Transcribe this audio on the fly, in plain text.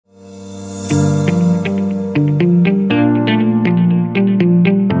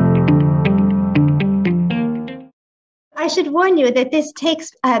I should warn you that this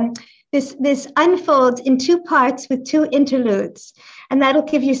takes this unfolds in two parts with two interludes, and that'll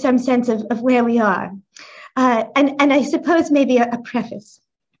give you some sense of where we are. And I suppose maybe a preface.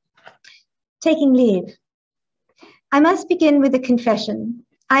 Taking leave. I must begin with a confession.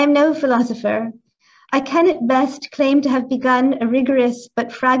 I am no philosopher. I can at best claim to have begun a rigorous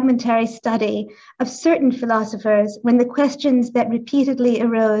but fragmentary study of certain philosophers when the questions that repeatedly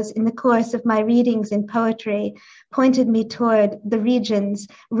arose in the course of my readings in poetry pointed me toward the regions,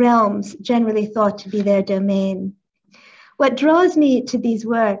 realms generally thought to be their domain. What draws me to these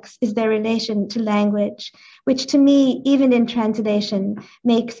works is their relation to language, which to me, even in translation,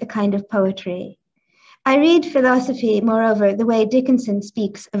 makes a kind of poetry. I read philosophy, moreover, the way Dickinson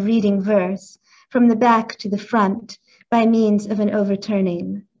speaks of reading verse, from the back to the front, by means of an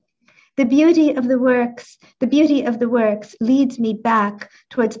overturning. The beauty of the works leads me back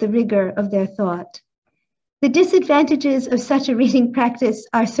towards the rigor of their thought. The disadvantages of such a reading practice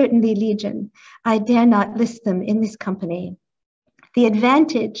are certainly legion. I dare not list them in this company. The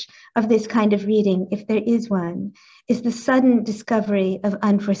advantage of this kind of reading, if there is one, is the sudden discovery of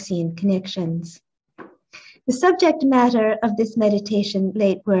unforeseen connections. The subject matter of this meditation,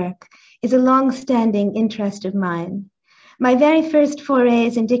 late work, is a long-standing interest of mine. My very first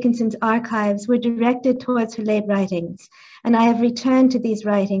forays in Dickinson's archives were directed towards her late writings, and I have returned to these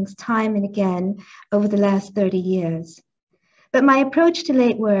writings time and again over the last 30 years. But my approach to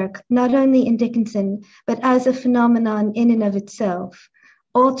late work, not only in Dickinson, but as a phenomenon in and of itself,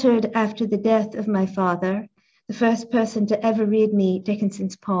 altered after the death of my father, the first person to ever read me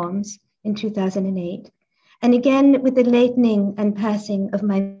Dickinson's poems in 2008, and again with the latening and passing of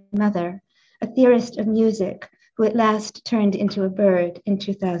my mother, a theorist of music who at last turned into a bird in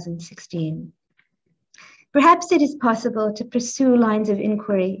 2016. Perhaps it is possible to pursue lines of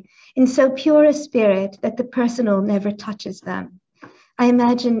inquiry in so pure a spirit that the personal never touches them. I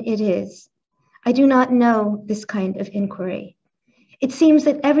imagine it is. I do not know this kind of inquiry. It seems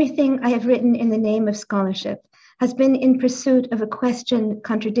that everything I have written in the name of scholarship has been in pursuit of a question,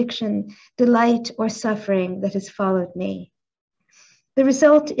 contradiction, delight, or suffering that has followed me. The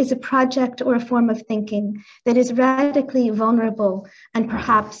result is a project or a form of thinking that is radically vulnerable and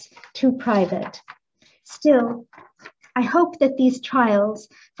perhaps too private. Still, I hope that these trials,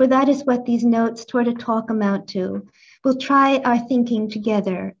 for that is what these notes toward a talk amount to, will try our thinking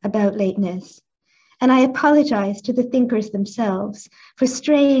together about lateness. And I apologize to the thinkers themselves for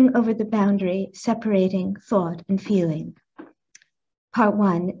straying over the boundary separating thought and feeling. Part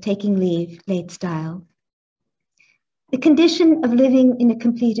 1, Taking Leave, Late Style. The condition of living in a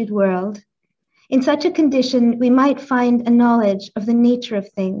completed world. In such a condition, we might find a knowledge of the nature of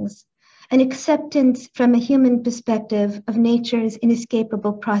things, an acceptance from a human perspective of nature's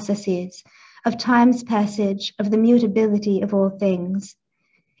inescapable processes, of time's passage, of the mutability of all things.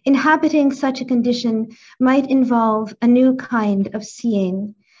 Inhabiting such a condition might involve a new kind of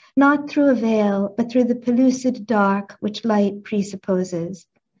seeing, not through a veil, but through the pellucid dark which light presupposes.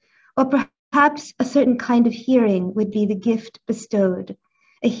 Or perhaps a certain kind of hearing would be the gift bestowed,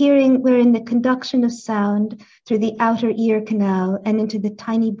 a hearing wherein the conduction of sound through the outer ear canal and into the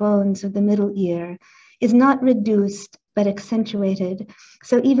tiny bones of the middle ear is not reduced but accentuated,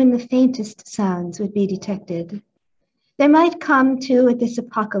 so even the faintest sounds would be detected. There might come, too, at this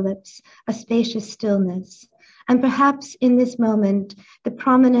apocalypse, a spacious stillness, and perhaps in this moment, the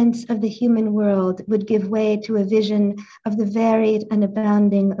prominence of the human world would give way to a vision of the varied and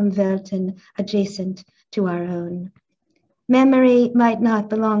abounding Umwelten adjacent to our own. Memory might not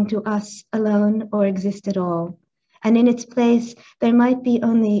belong to us alone or exist at all, and in its place, there might be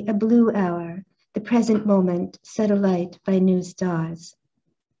only a blue hour, the present moment set alight by new stars.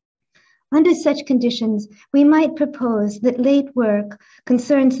 Under such conditions, we might propose that late work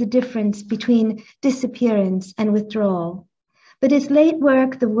concerns the difference between disappearance and withdrawal. But is late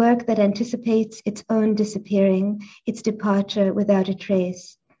work the work that anticipates its own disappearing, its departure without a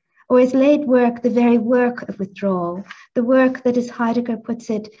trace? Or is late work the very work of withdrawal, the work that, as Heidegger puts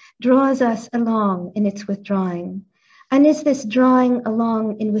it, draws us along in its withdrawing? And is this drawing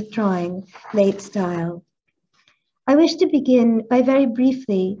along in withdrawing late style? I wish to begin by very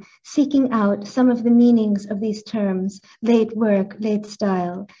briefly seeking out some of the meanings of these terms, late work, late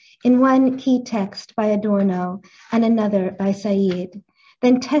style, in one key text by Adorno and another by Said,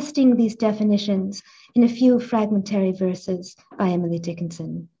 then testing these definitions in a few fragmentary verses by Emily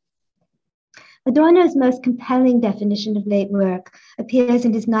Dickinson. Adorno's most compelling definition of late work appears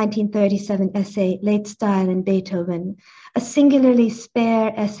in his 1937 essay, Late Style in Beethoven, a singularly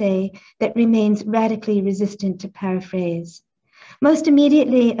spare essay that remains radically resistant to paraphrase. Most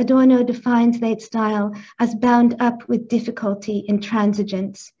immediately, Adorno defines late style as bound up with difficulty and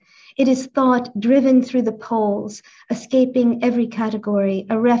transigence. It is thought driven through the poles, escaping every category,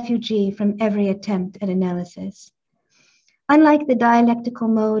 a refugee from every attempt at analysis. Unlike the dialectical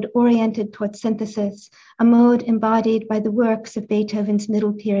mode oriented toward synthesis, a mode embodied by the works of Beethoven's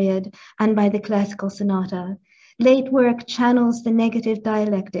middle period and by the classical sonata, late work channels the negative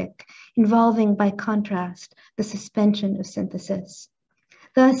dialectic, involving by contrast the suspension of synthesis.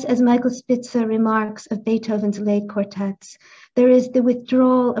 Thus, as Michael Spitzer remarks of Beethoven's late quartets, there is the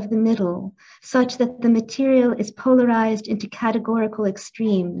withdrawal of the middle, such that the material is polarized into categorical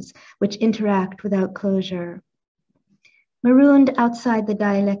extremes which interact without closure. Marooned outside the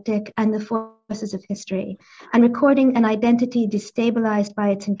dialectic and the forces of history, and recording an identity destabilized by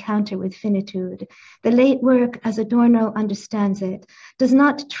its encounter with finitude, the late work, as Adorno understands it, does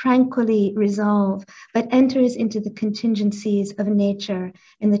not tranquilly resolve, but enters into the contingencies of nature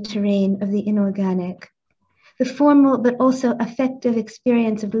in the terrain of the inorganic. The formal but also affective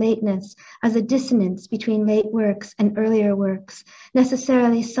experience of lateness as a dissonance between late works and earlier works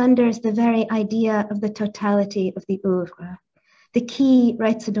necessarily sunders the very idea of the totality of the oeuvre. The key,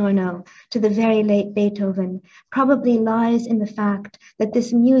 writes Adorno, to the very late Beethoven probably lies in the fact that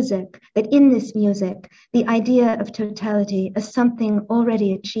in this music, the idea of totality as something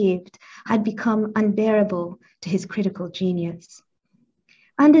already achieved had become unbearable to his critical genius.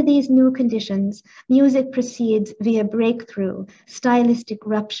 Under these new conditions, music proceeds via breakthrough, stylistic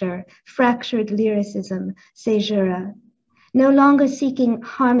rupture, fractured lyricism, caesura. No longer seeking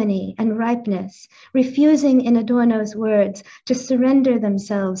harmony and ripeness, refusing, in Adorno's words, to surrender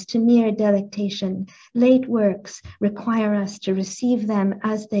themselves to mere delectation, late works require us to receive them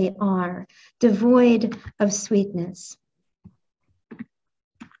as they are, devoid of sweetness.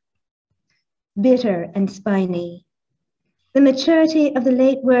 Bitter and spiny. The maturity of the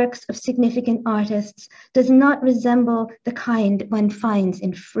late works of significant artists does not resemble the kind one finds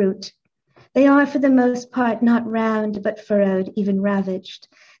in fruit. They are, for the most part, not round, but furrowed, even ravaged.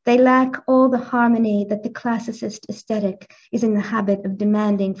 They lack all the harmony that the classicist aesthetic is in the habit of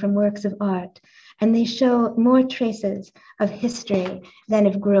demanding from works of art, and they show more traces of history than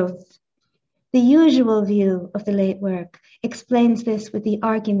of growth. The usual view of the late work explains this with the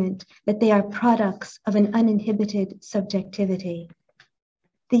argument that they are products of an uninhibited subjectivity.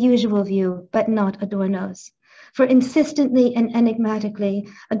 The usual view, but not Adorno's. For insistently and enigmatically,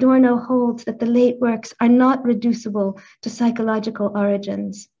 Adorno holds that the late works are not reducible to psychological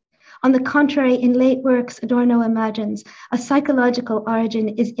origins. On the contrary, in late works, Adorno imagines a psychological origin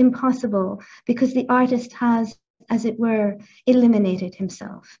is impossible because the artist has, as it were, eliminated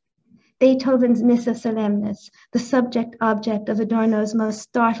himself. Beethoven's Missa Solemnis, the subject-object of Adorno's most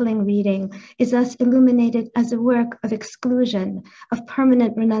startling reading, is thus illuminated as a work of exclusion, of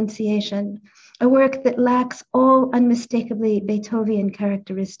permanent renunciation, a work that lacks all unmistakably Beethoven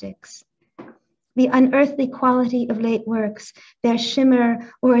characteristics. The unearthly quality of late works, their shimmer,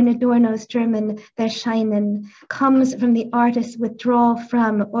 or in Adorno's German, their scheinen, comes from the artist's withdrawal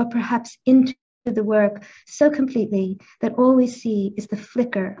from, or perhaps into, the work so completely that all we see is the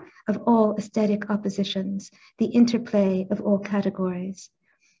flicker of all aesthetic oppositions, the interplay of all categories.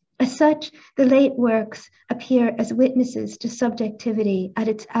 As such, the late works appear as witnesses to subjectivity at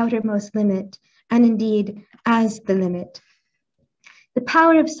its outermost limit, and indeed as the limit. The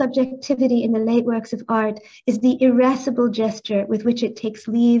power of subjectivity in the late works of art is the irascible gesture with which it takes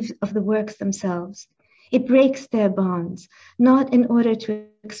leave of the works themselves. It breaks their bonds, not in order to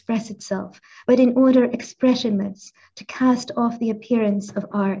express itself, but in order expressionless, to cast off the appearance of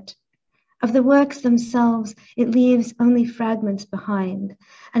art. Of the works themselves, it leaves only fragments behind,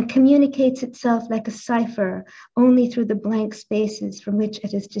 and communicates itself like a cipher only through the blank spaces from which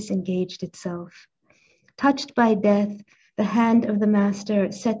it has disengaged itself. Touched by death, the hand of the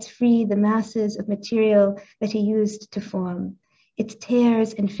master sets free the masses of material that he used to form. Its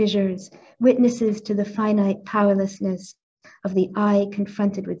tears and fissures, witnesses to the finite powerlessness of the eye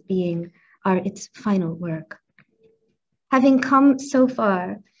confronted with being, are its final work. Having come so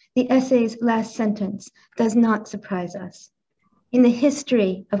far, the essay's last sentence does not surprise us. In the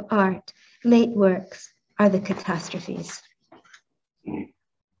history of art, late works are the catastrophes.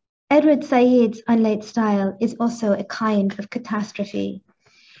 Edward Said's Unlate Style is also a kind of catastrophe.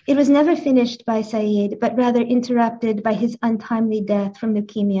 It was never finished by Said, but rather interrupted by his untimely death from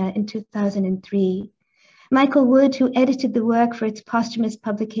leukemia in 2003. Michael Wood, who edited the work for its posthumous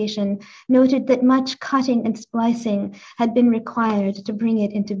publication, noted that much cutting and splicing had been required to bring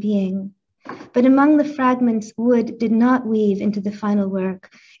it into being. But among the fragments Wood did not weave into the final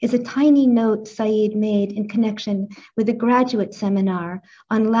work is a tiny note Said made in connection with a graduate seminar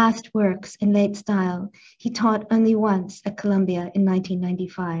on last works in late style he taught only once at Columbia in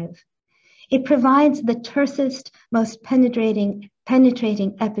 1995. It provides the tersest, most penetrating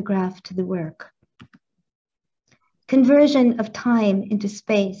epigraph to the work. Conversion of time into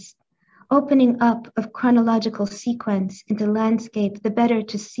space, opening up of chronological sequence into landscape, the better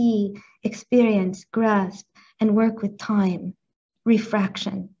to see, experience, grasp, and work with time,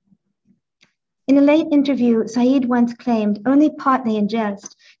 refraction. In a late interview, Said once claimed, only partly in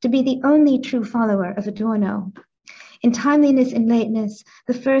jest, to be the only true follower of Adorno. In Timeliness and Lateness,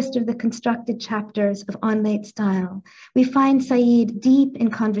 the first of the constructed chapters of On Late Style, we find Said deep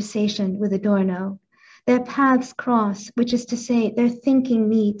in conversation with Adorno. Their paths cross, which is to say, their thinking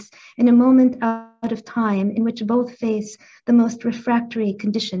meets in a moment out of time in which both face the most refractory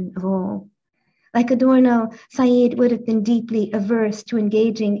condition of all. Like Adorno, Said would have been deeply averse to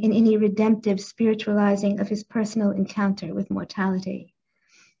engaging in any redemptive spiritualizing of his personal encounter with mortality.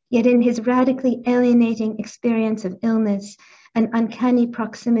 Yet in his radically alienating experience of illness and uncanny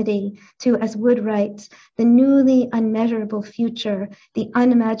proximity to, as Wood writes, the newly unmeasurable future, the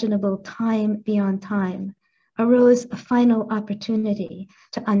unimaginable time beyond time, arose a final opportunity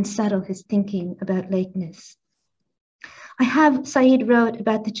to unsettle his thinking about lateness. I have, Said wrote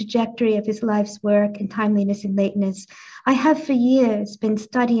about the trajectory of his life's work in Timeliness and Lateness. I have for years been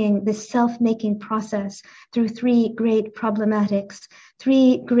studying this self-making process through three great problematics,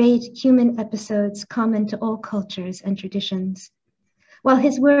 three great human episodes common to all cultures and traditions. While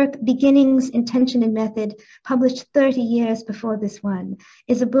his work, Beginnings, Intention, and Method, published 30 years before this one,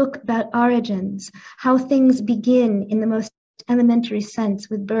 is a book about origins, how things begin in the most elementary sense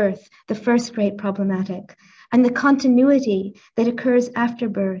with birth, the first great problematic, and the continuity that occurs after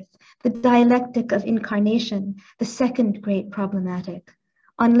birth, the dialectic of incarnation, the second great problematic.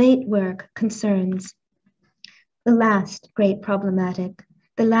 On late work concerns the last great problematic,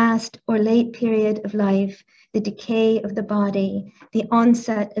 the last or late period of life, the decay of the body, the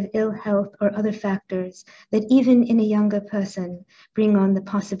onset of ill health or other factors that even in a younger person bring on the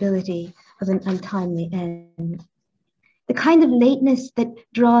possibility of an untimely end. The kind of lateness that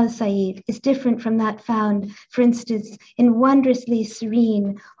draws Said is different from that found, for instance, in wondrously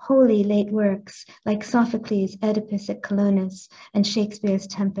serene, holy late works like Sophocles' Oedipus at Colonus and Shakespeare's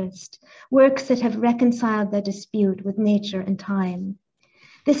Tempest, works that have reconciled their dispute with nature and time.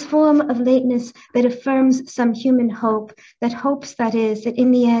 This form of lateness that affirms some human hope, that hopes, that is, that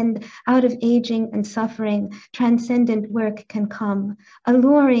in the end, out of aging and suffering, transcendent work can come,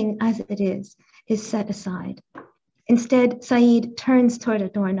 alluring as it is set aside. Instead, Said turns toward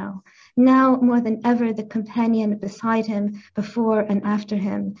Adorno, now more than ever the companion beside him, before and after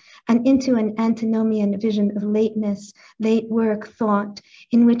him, and into an antinomian vision of lateness, late work thought,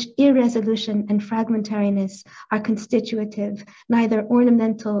 in which irresolution and fragmentariness are constitutive, neither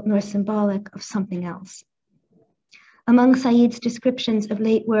ornamental nor symbolic of something else. Among Said's descriptions of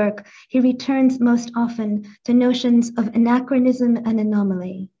late work, he returns most often to notions of anachronism and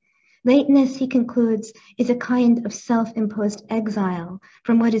anomaly. Lateness, he concludes, is a kind of self-imposed exile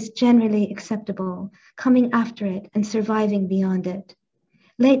from what is generally acceptable, coming after it and surviving beyond it.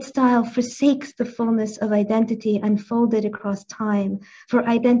 Late style forsakes the fullness of identity unfolded across time for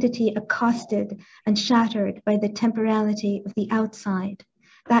identity accosted and shattered by the temporality of the outside,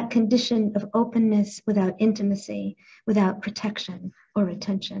 that condition of openness without intimacy, without protection or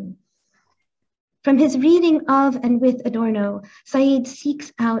attention. From his reading of and with Adorno, Said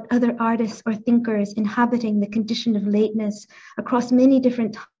seeks out other artists or thinkers inhabiting the condition of lateness across many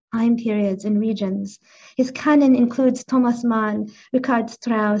different time periods and regions. His canon includes Thomas Mann, Richard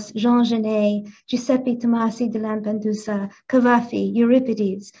Strauss, Jean Genet, Giuseppe Tomasi de Lampedusa, Cavafy,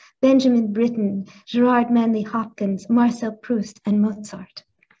 Euripides, Benjamin Britten, Gerard Manley Hopkins, Marcel Proust, and Mozart.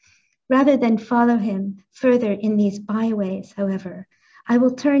 Rather than follow him further in these byways, however, I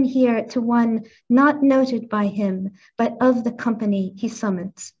will turn here to one not noted by him, but of the company he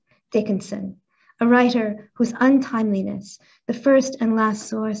summons, Dickinson, a writer whose untimeliness, the first and last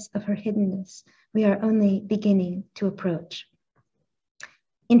source of her hiddenness, we are only beginning to approach.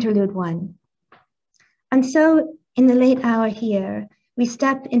 Interlude 1. And so, in the late hour here, we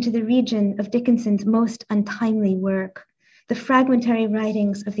step into the region of Dickinson's most untimely work, the fragmentary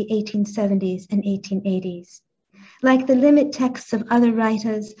writings of the 1870s and 1880s. Like the limit texts of other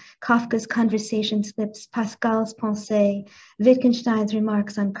writers, Kafka's conversation slips, Pascal's Pensées, Wittgenstein's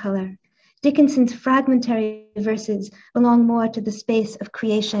remarks on color, Dickinson's fragmentary verses belong more to the space of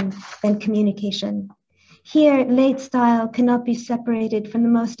creation than communication. Here, late style cannot be separated from the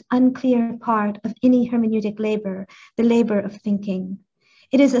most unclear part of any hermeneutic labor, the labor of thinking.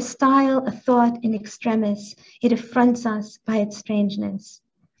 It is a style, a thought in extremis. It affronts us by its strangeness.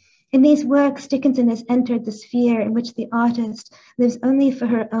 In these works, Dickinson has entered the sphere in which the artist lives only for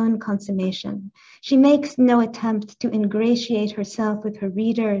her own consummation. She makes no attempt to ingratiate herself with her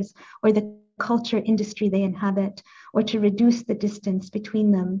readers or the culture industry they inhabit, or to reduce the distance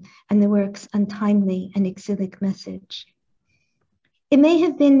between them and the work's untimely and exilic message. It may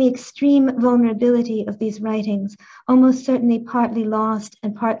have been the extreme vulnerability of these writings, almost certainly partly lost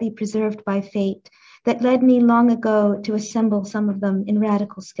and partly preserved by fate, that led me long ago to assemble some of them in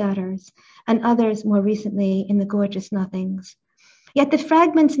radical scatters, and others more recently in the gorgeous nothings. Yet the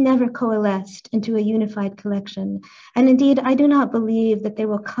fragments never coalesced into a unified collection, and indeed I do not believe that there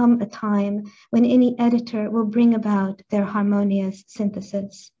will come a time when any editor will bring about their harmonious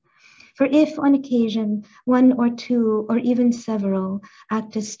synthesis. For if on occasion one or two or even several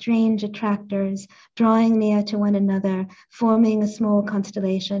act as strange attractors, drawing near to one another, forming a small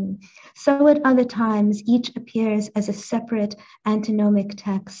constellation, so at other times each appears as a separate antinomic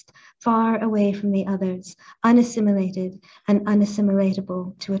text, far away from the others, unassimilated and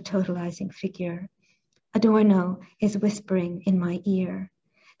unassimilatable to a totalizing figure. Adorno is whispering in my ear.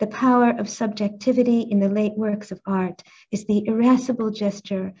 The power of subjectivity in the late works of art is the irascible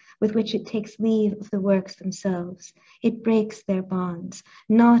gesture with which it takes leave of the works themselves. It breaks their bonds,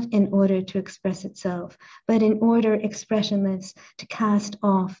 not in order to express itself, but in order expressionless to cast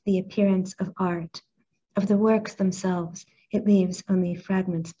off the appearance of art. Of the works themselves, it leaves only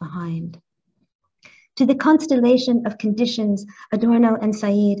fragments behind. To the constellation of conditions Adorno and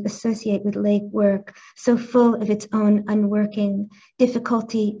Said associate with late work, so full of its own unworking,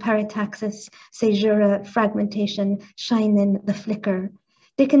 difficulty, parataxis, caesura, fragmentation, scheinen, the flicker,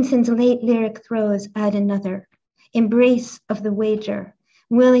 Dickinson's late lyric throws add another, embrace of the wager,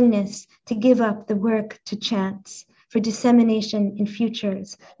 willingness to give up the work to chance, for dissemination in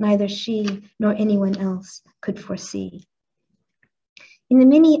futures neither she nor anyone else could foresee. In the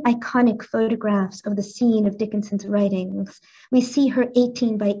many iconic photographs of the scene of Dickinson's writings, we see her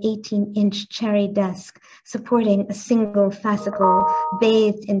 18 by 18-inch cherry desk supporting a single fascicle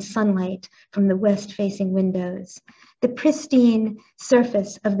bathed in sunlight from the west-facing windows. The pristine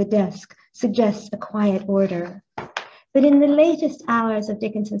surface of the desk suggests a quiet order. But in the latest hours of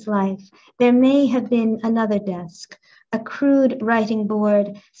Dickinson's life, there may have been another desk, a crude writing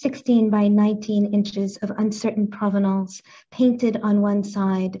board, 16 by 19 inches of uncertain provenance, painted on one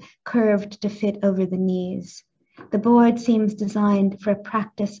side, curved to fit over the knees. The board seems designed for a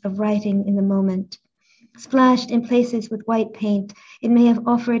practice of writing in the moment. Splashed in places with white paint, it may have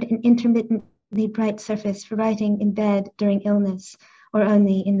offered an intermittently bright surface for writing in bed during illness, or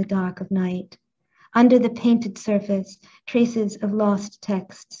only in the dark of night. Under the painted surface, traces of lost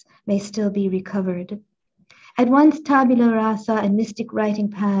texts may still be recovered. At once tabula rasa and mystic writing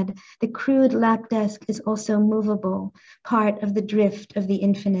pad, the crude lap desk is also movable, part of the drift of the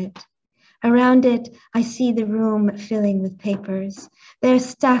infinite. Around it, I see the room filling with papers. There are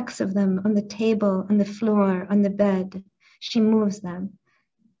stacks of them on the table, on the floor, on the bed. She moves them.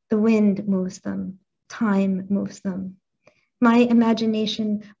 The wind moves them. Time moves them. My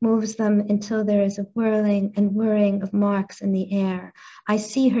imagination moves them until there is a whirling and whirring of marks in the air. I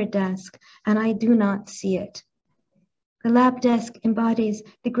see her desk, and I do not see it. The lap desk embodies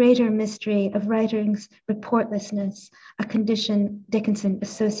the greater mystery of writing's reportlessness, a condition Dickinson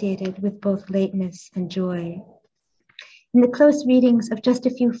associated with both lateness and joy. In the close readings of just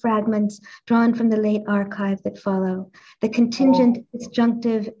a few fragments drawn from the late archive that follow, the contingent,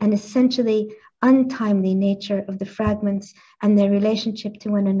 disjunctive, and essentially untimely nature of the fragments and their relationship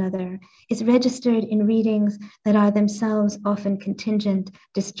to one another is registered in readings that are themselves often contingent,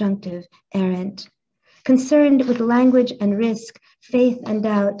 disjunctive, errant. Concerned with language and risk, faith and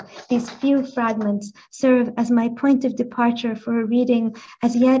doubt, these few fragments serve as my point of departure for a reading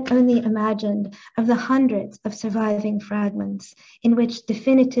as yet only imagined of the hundreds of surviving fragments in which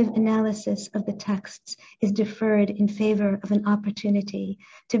definitive analysis of the texts is deferred in favor of an opportunity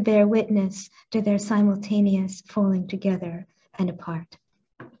to bear witness to their simultaneous falling together and apart.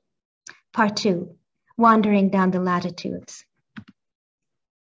 Part 2, Wandering Down the Latitudes.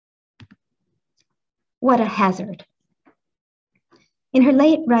 What a hazard. In her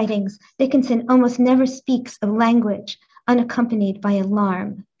late writings, Dickinson almost never speaks of language unaccompanied by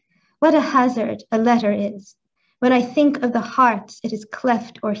alarm. What a hazard a letter is. When I think of the hearts it is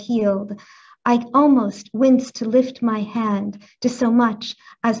cleft or healed, I almost wince to lift my hand to so much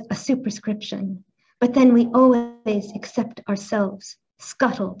as a superscription, but then we always accept ourselves,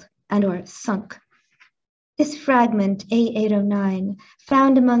 scuttled and or sunk. This fragment, A809,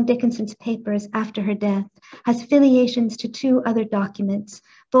 found among Dickinson's papers after her death, has filiations to two other documents,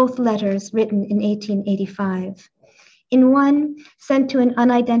 both letters written in 1885. In one, sent to an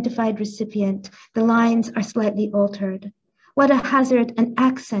unidentified recipient, the lines are slightly altered. What a hazard an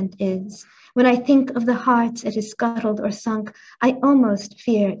accent is. When I think of the hearts it is scuttled or sunk, I almost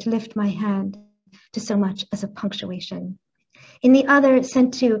fear to lift my hand to so much as a punctuation. In the other,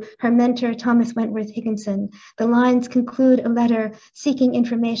 sent to her mentor, Thomas Wentworth Higginson, the lines conclude a letter seeking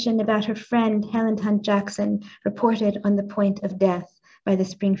information about her friend, Helen Hunt Jackson, reported on the point of death by the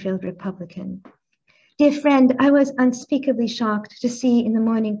Springfield Republican. Dear friend, I was unspeakably shocked to see in the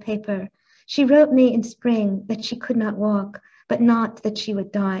morning paper, she wrote me in spring that she could not walk, but not that she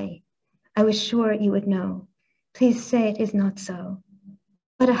would die. I was sure you would know. Please say it is not so.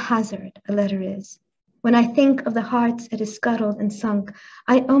 What a hazard a letter is. When I think of the hearts it is scuttled and sunk,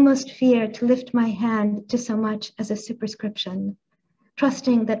 I almost fear to lift my hand to so much as a superscription,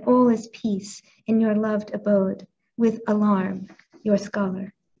 trusting that all is peace in your loved abode, with alarm, your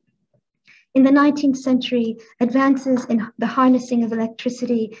scholar. In the 19th century, advances in the harnessing of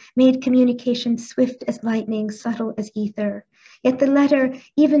electricity made communication swift as lightning, subtle as ether. Yet the letter,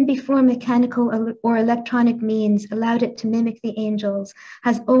 even before mechanical or electronic means allowed it to mimic the angels,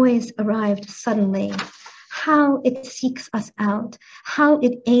 has always arrived suddenly. How it seeks us out, how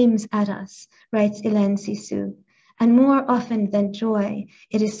it aims at us, writes Hélène Cixous, and more often than joy,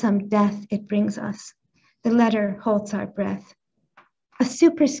 it is some death it brings us. The letter holds our breath. A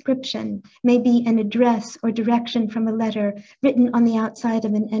superscription may be an address or direction from a letter written on the outside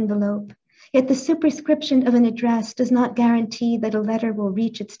of an envelope. Yet the superscription of an address does not guarantee that a letter will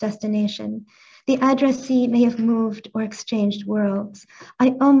reach its destination. The addressee may have moved or exchanged worlds.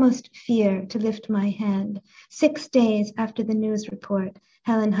 I almost fear to lift my hand. 6 days after the news report,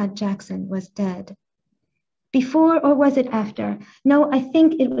 Helen Hunt Jackson was dead. Before, or was it after? No, I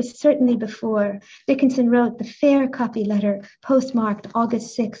think it was certainly before. Dickinson wrote the fair copy letter postmarked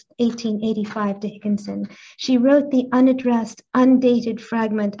August 6, 1885 to Higginson. She wrote the unaddressed, undated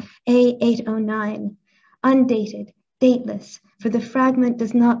fragment A809, undated, dateless, for the fragment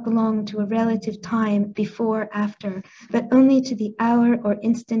does not belong to a relative time before, after, but only to the hour or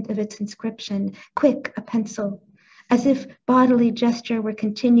instant of its inscription, quick, a pencil. As if bodily gesture were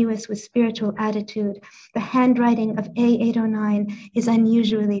continuous with spiritual attitude, the handwriting of A809 is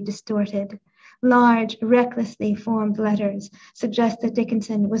unusually distorted. Large, recklessly formed letters suggest that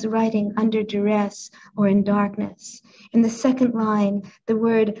Dickinson was writing under duress or in darkness. In the second line, the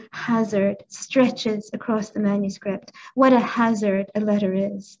word hazard stretches across the manuscript. What a hazard a letter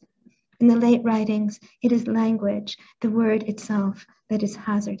is. In the late writings, it is language, the word itself, that is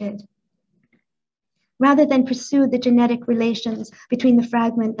hazarded. Rather than pursue the genetic relations between the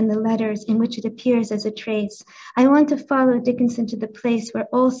fragment and the letters in which it appears as a trace, I want to follow Dickinson to the place where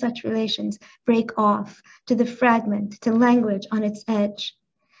all such relations break off, to the fragment, to language on its edge.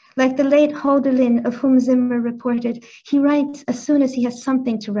 Like the late Hölderlin, of whom Zimmer reported, he writes as soon as he has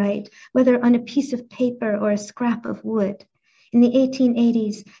something to write, whether on a piece of paper or a scrap of wood. In the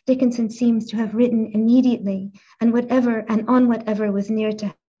 1880s, Dickinson seems to have written immediately, and on whatever was near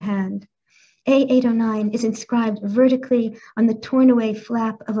to hand. A809 is inscribed vertically on the torn away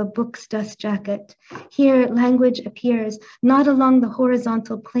flap of a book's dust jacket. Here, language appears not along the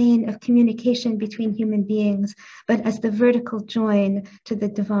horizontal plane of communication between human beings, but as the vertical join to the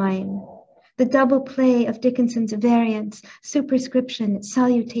divine. The double play of Dickinson's variants, superscription,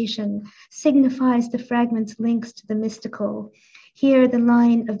 salutation, signifies the fragment's links to the mystical. Here, the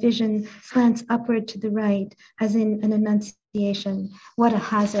line of vision slants upward to the right, as in an annunciation. What a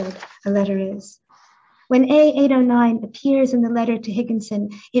hazard a letter is. When A809 appears in the letter to Higginson,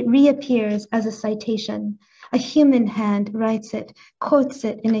 it reappears as a citation. A human hand writes it, quotes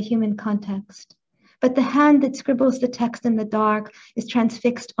it in a human context. But the hand that scribbles the text in the dark is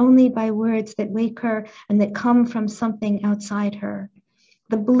transfixed only by words that wake her and that come from something outside her.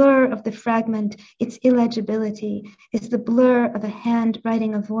 The blur of the fragment, its illegibility, is the blur of a hand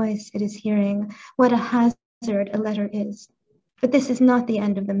writing a voice it is hearing. What a hazard a letter is. But this is not the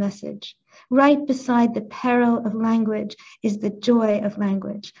end of the message. Right beside the peril of language is the joy of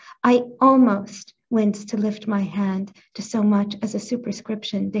language. I almost wince to lift my hand to so much as a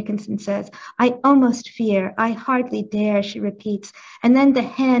superscription, Dickinson says. I almost fear, I hardly dare, she repeats, and then the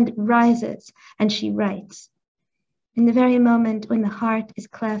hand rises and she writes. In the very moment when the heart is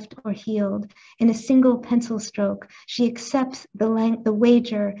cleft or healed, in a single pencil stroke, she accepts the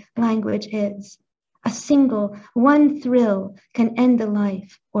wager language is. A single, one thrill can end the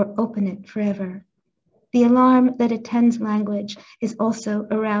life or open it forever. The alarm that attends language is also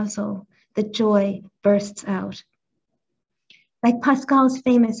arousal. The joy bursts out. Like Pascal's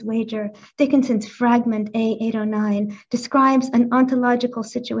famous wager, Dickinson's fragment A809 describes an ontological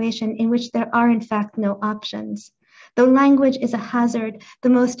situation in which there are in fact no options. Though language is a hazard, the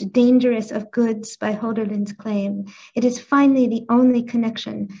most dangerous of goods by Hölderlin's claim, it is finally the only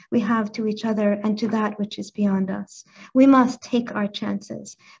connection we have to each other and to that which is beyond us. We must take our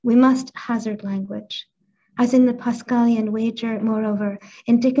chances. We must hazard language. As in the Pascalian wager, moreover,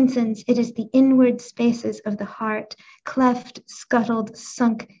 in Dickinson's, it is the inward spaces of the heart, cleft, scuttled,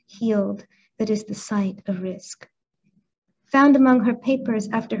 sunk, healed, that is the site of risk. Found among her papers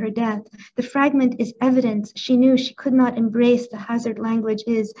after her death, the fragment is evidence she knew she could not embrace the hazard language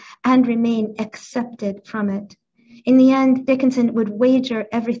is and remain accepted from it. In the end, Dickinson would wager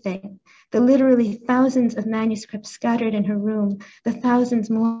everything, the literally thousands of manuscripts scattered in her room, the thousands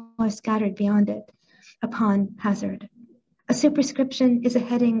more scattered beyond it, upon hazard. A superscription is a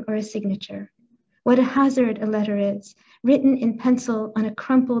heading or a signature. What a hazard a letter is, written in pencil on a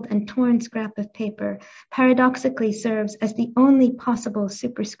crumpled and torn scrap of paper, paradoxically serves as the only possible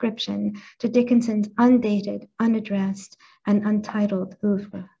superscription to Dickinson's undated, unaddressed, and untitled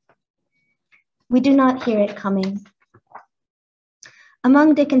oeuvre. We do not hear it coming.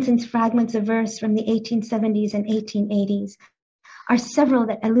 Among Dickinson's fragments of verse from the 1870s and 1880s are several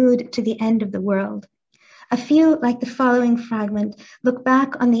that allude to the end of the world. A few, like the following fragment, look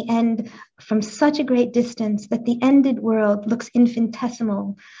back on the end from such a great distance that the ended world looks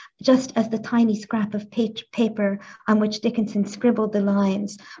infinitesimal, just as the tiny scrap of paper on which Dickinson scribbled the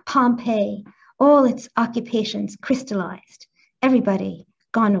lines, Pompeii, all its occupations crystallized, everybody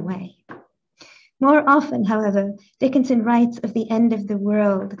gone away. More often, however, Dickinson writes of the end of the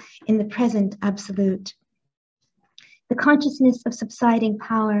world in the present absolute. The consciousness of subsiding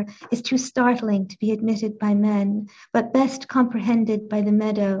power is too startling to be admitted by men, but best comprehended by the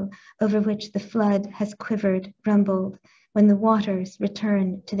meadow over which the flood has quivered, rumbled, when the waters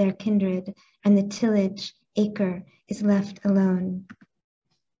return to their kindred and the tillage acre is left alone.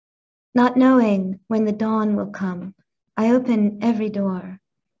 Not knowing when the dawn will come, I open every door,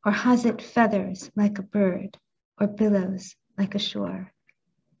 or has it feathers like a bird, or billows like a shore.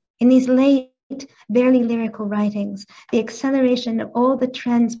 In these late, barely lyrical writings, the acceleration of all the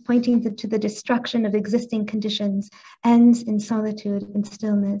trends pointing to the destruction of existing conditions ends in solitude and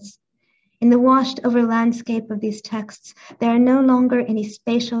stillness. In the washed over landscape of these texts, there are no longer any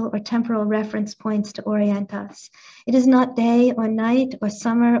spatial or temporal reference points to orient us. It is not day or night or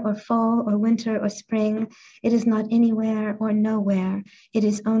summer or fall or winter or spring. It is not anywhere or nowhere. It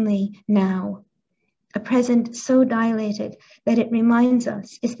is only now. A present so dilated that it reminds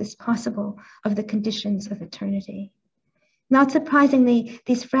us, is this possible, of the conditions of eternity. Not surprisingly,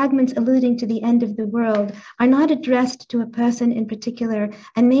 these fragments alluding to the end of the world are not addressed to a person in particular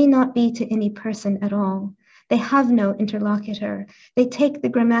and may not be to any person at all. They have no interlocutor. They take the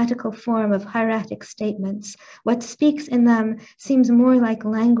grammatical form of hieratic statements. What speaks in them seems more like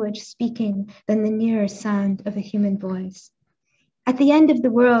language speaking than the nearer sound of a human voice. At the end of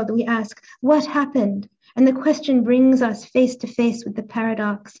the world, we ask, what happened? And the question brings us face to face with the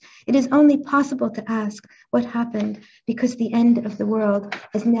paradox. It is only possible to ask what happened because the end of the world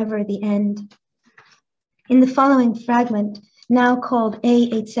is never the end. In the following fragment, now called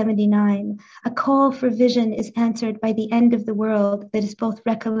A879, a call for vision is answered by the end of the world that is both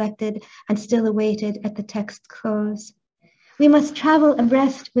recollected and still awaited at the text's close. We must travel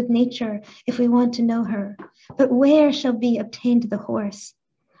abreast with nature if we want to know her. But where shall be obtained the horse?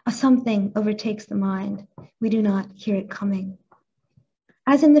 A something overtakes the mind. We do not hear it coming.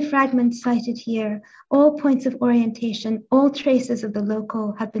 As in the fragments cited here, all points of orientation, all traces of the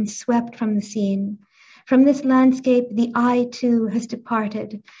local have been swept from the scene. From this landscape, the I too has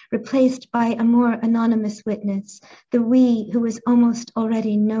departed, replaced by a more anonymous witness, the we who is almost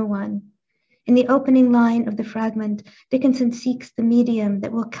already no one. In the opening line of the fragment, Dickinson seeks the medium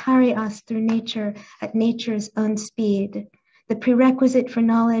that will carry us through nature at nature's own speed. The prerequisite for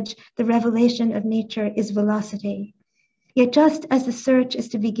knowledge, the revelation of nature, is velocity. Yet just as the search is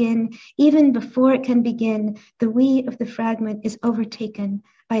to begin, even before it can begin, the we of the fragment is overtaken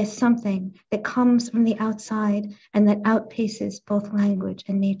by a something that comes from the outside and that outpaces both language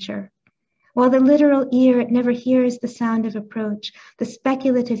and nature. While the literal ear never hears the sound of approach, the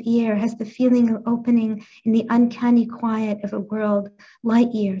speculative ear has the feeling of opening in the uncanny quiet of a world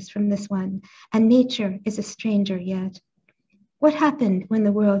light years from this one, and nature is a stranger yet. What happened when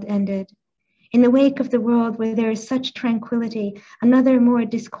the world ended? In the wake of the world where there is such tranquility, another more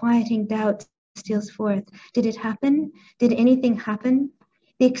disquieting doubt steals forth. Did it happen? Did anything happen?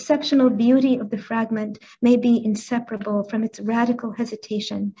 The exceptional beauty of the fragment may be inseparable from its radical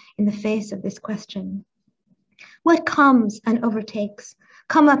hesitation in the face of this question. What comes and overtakes?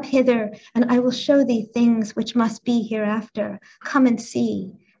 Come up hither, and I will show thee things which must be hereafter. Come and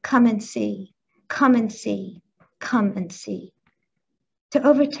see, come and see, come and see, come and see. To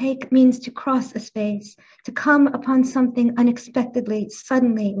overtake means to cross a space, to come upon something unexpectedly,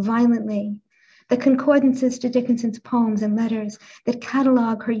 suddenly, violently. The concordances to Dickinson's poems and letters that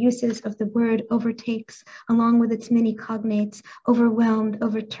catalog her uses of the word overtakes, along with its many cognates, overwhelmed,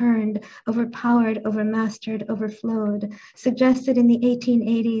 overturned, overpowered, overmastered, overflowed, suggested in the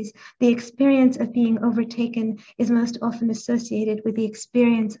 1880s the experience of being overtaken is most often associated with the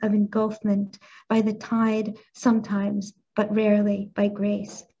experience of engulfment by the tide, sometimes, but rarely by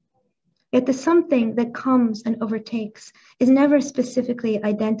grace. Yet the something that comes and overtakes is never specifically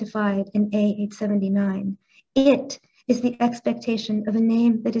identified in A879. It is the expectation of a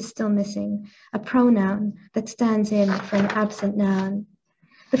name that is still missing, a pronoun that stands in for an absent noun.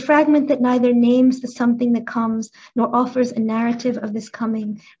 The fragment that neither names the something that comes nor offers a narrative of this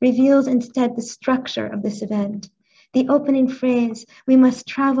coming reveals instead the structure of this event. The opening phrase, we must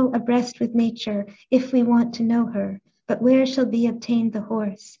travel abreast with nature if we want to know her. But where shall be obtained the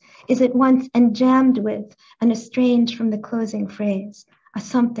horse? Is at once enjammed with and estranged from the closing phrase. A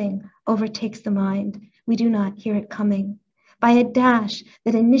something overtakes the mind. We do not hear it coming. By a dash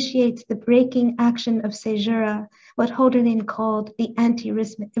that initiates the breaking action of caesura, what Hölderlin called the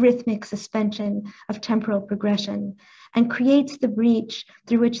anti-rhythmic suspension of temporal progression, and creates the breach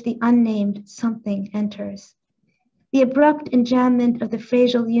through which the unnamed something enters. The abrupt enjambment of the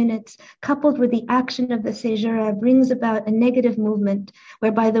phrasal units, coupled with the action of the caesura, brings about a negative movement,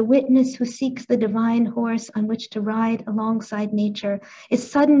 whereby the witness who seeks the divine horse on which to ride alongside nature is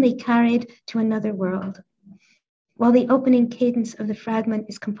suddenly carried to another world. While the opening cadence of the fragment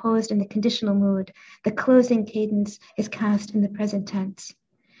is composed in the conditional mood, the closing cadence is cast in the present tense.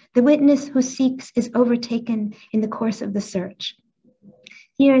 The witness who seeks is overtaken in the course of the search.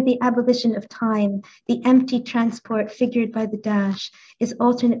 Here, the abolition of time, the empty transport figured by the dash, is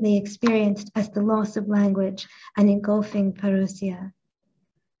alternately experienced as the loss of language and engulfing parousia.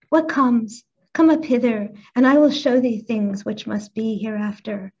 What comes? Come up hither, and I will show thee things which must be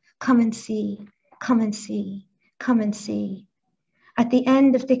hereafter. Come and see, come and see, come and see. At the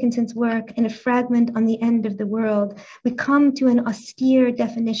end of Dickinson's work, in a fragment on the end of the world, we come to an austere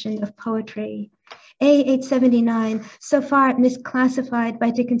definition of poetry. A879, so far misclassified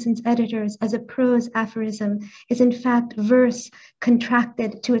by Dickinson's editors as a prose aphorism, is in fact verse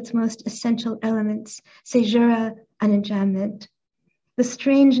contracted to its most essential elements, caesura and enjambment. The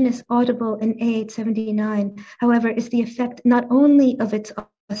strangeness audible in A879, however, is the effect not only of its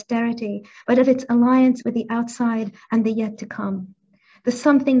austerity, but of its alliance with the outside and the yet to come. The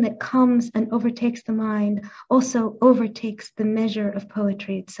something that comes and overtakes the mind also overtakes the measure of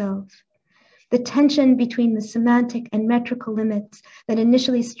poetry itself. The tension between the semantic and metrical limits that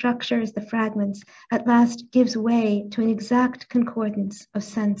initially structures the fragments at last gives way to an exact concordance of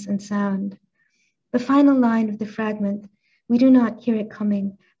sense and sound. The final line of the fragment, we do not hear it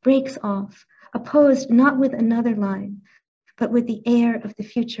coming, breaks off, opposed not with another line, but with the air of the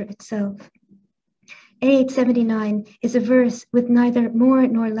future itself. A879 is a verse with neither more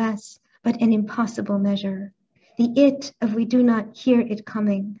nor less, but an impossible measure. The it of we do not hear it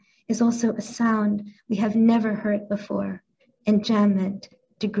coming is also a sound we have never heard before, enjambment,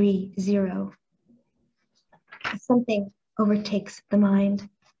 degree 0. Something overtakes the mind.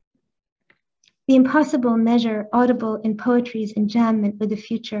 The impossible measure audible in poetry's enjambment with the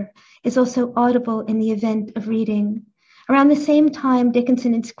future is also audible in the event of reading. Around the same time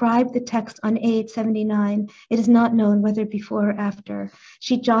Dickinson inscribed the text on A879, it is not known whether before or after,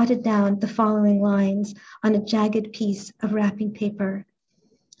 she jotted down the following lines on a jagged piece of wrapping paper.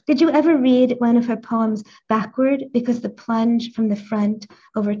 Did you ever read one of her poems backward because the plunge from the front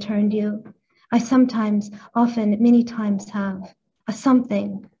overturned you? I sometimes, often, many times have. A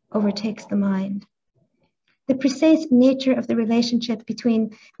something overtakes the mind. The precise nature of the relationship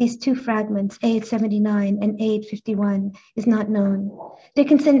between these two fragments, A879 and A851, is not known.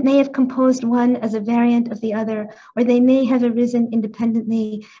 Dickinson may have composed one as a variant of the other, or they may have arisen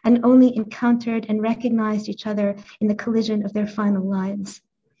independently and only encountered and recognized each other in the collision of their final lines.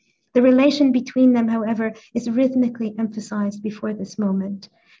 The relation between them, however, is rhythmically emphasized before this moment.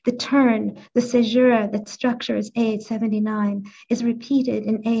 The turn, the caesura that structures A879 is repeated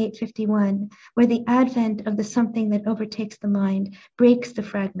in A851, where the advent of the something that overtakes the mind breaks the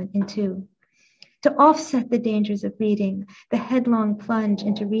fragment in two. To offset the dangers of reading, the headlong plunge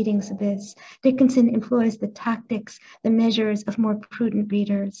into reading's abyss, Dickinson employs the tactics, the measures of more prudent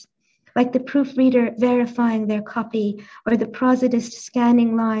readers. Like the proofreader verifying their copy or the prosodist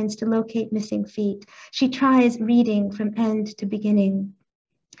scanning lines to locate missing feet, she tries reading from end to beginning.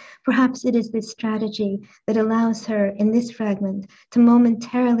 Perhaps it is this strategy that allows her, in this fragment, to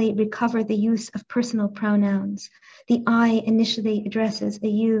momentarily recover the use of personal pronouns. The I initially addresses a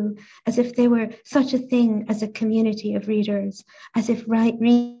you, as if there were such a thing as a community of readers, as if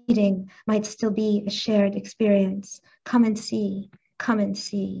reading might still be a shared experience. Come and see, come and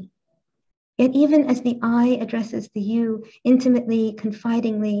see. Yet even as the I addresses the you intimately,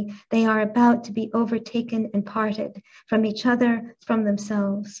 confidingly, they are about to be overtaken and parted from each other, from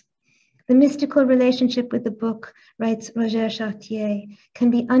themselves. The mystical relationship with the book, writes Roger Chartier, can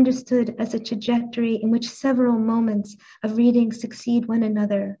be understood as a trajectory in which several moments of reading succeed one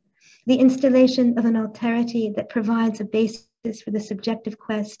another. The installation of an alterity that provides a basis for the subjective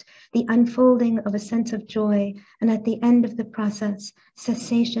quest, the unfolding of a sense of joy, and at the end of the process,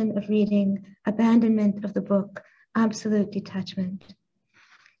 cessation of reading, abandonment of the book, absolute detachment.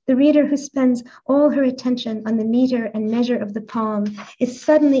 The reader who spends all her attention on the meter and measure of the poem is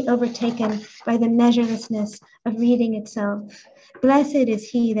suddenly overtaken by the measurelessness of reading itself. Blessed is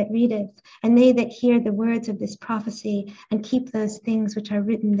he that readeth, and they that hear the words of this prophecy and keep those things which are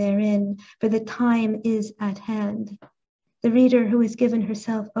written therein, for the time is at hand. The reader who has given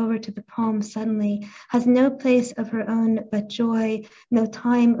herself over to the poem suddenly has no place of her own but joy, no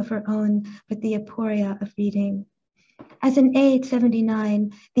time of her own but the aporia of reading. As in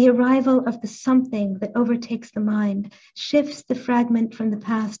A879, the arrival of the something that overtakes the mind shifts the fragment from the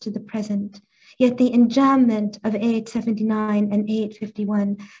past to the present, yet the enjambment of A879 and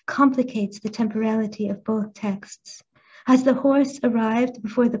A851 complicates the temporality of both texts. Has the horse arrived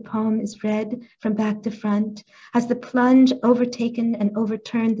before the poem is read from back to front? Has the plunge overtaken and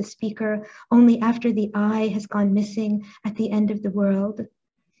overturned the speaker only after the eye has gone missing at the end of the world?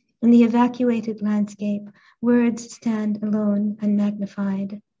 In the evacuated landscape, words stand alone and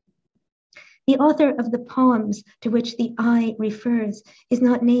magnified. The author of the poems to which the I refers is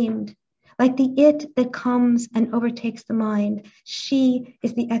not named. Like the it that comes and overtakes the mind, she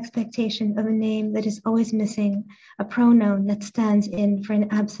is the expectation of a name that is always missing, a pronoun that stands in for an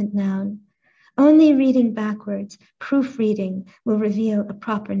absent noun. Only reading backwards, proofreading, will reveal a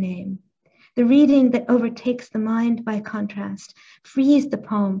proper name. The reading that overtakes the mind, by contrast, frees the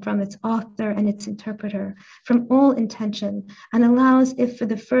poem from its author and its interpreter, from all intention, and allows, if for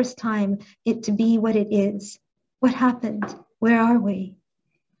the first time, it to be what it is. What happened? Where are we?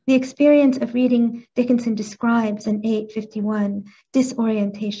 The experience of reading Dickinson describes in A851,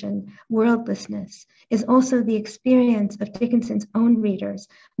 disorientation, worldlessness, is also the experience of Dickinson's own readers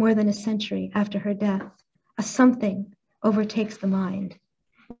more than a century after her death. A something overtakes the mind.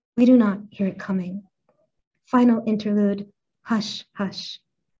 We do not hear it coming. Final interlude, Hush, Hush.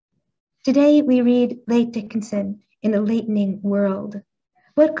 Today we read late Dickinson in a latening world.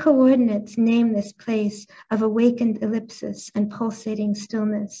 What coordinates name this place of awakened ellipsis and pulsating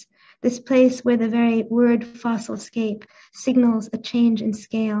stillness, this place where the very word fossilscape signals a change in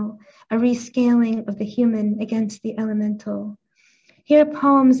scale, a rescaling of the human against the elemental? Here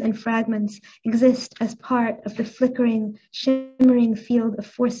poems and fragments exist as part of the flickering, shimmering field of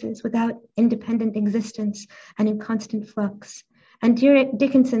forces without independent existence and in constant flux. And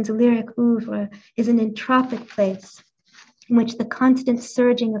Dickinson's lyric oeuvre is an entropic place in which the constant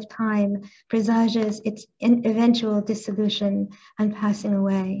surging of time presages its eventual dissolution and passing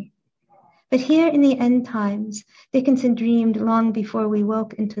away. But here in the end times, Dickinson dreamed long before we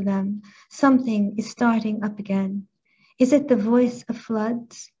woke into them, something is starting up again. Is it the voice of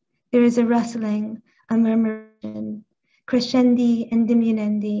floods? There is a rustling, a murmuration, crescendi and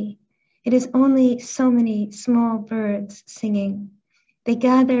diminuendi. It is only so many small birds singing. They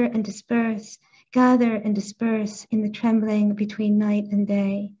gather and disperse in the trembling between night and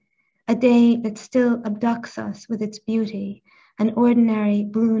day, a day that still abducts us with its beauty, an ordinary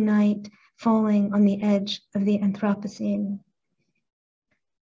blue night falling on the edge of the Anthropocene.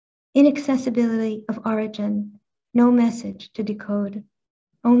 Inaccessibility of origin, no message to decode,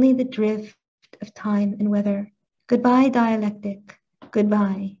 only the drift of time and weather. Goodbye, dialectic,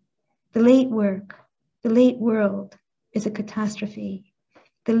 goodbye. The late work, the late world is a catastrophe.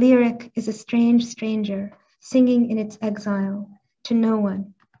 The lyric is a strange stranger singing in its exile to no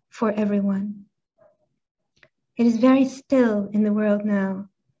one for everyone. It is very still in the world now,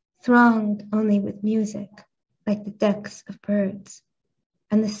 thronged only with music, like the decks of birds,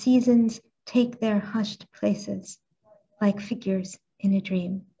 and the seasons take their hushed places, like figures in a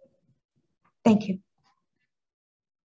dream. Thank you.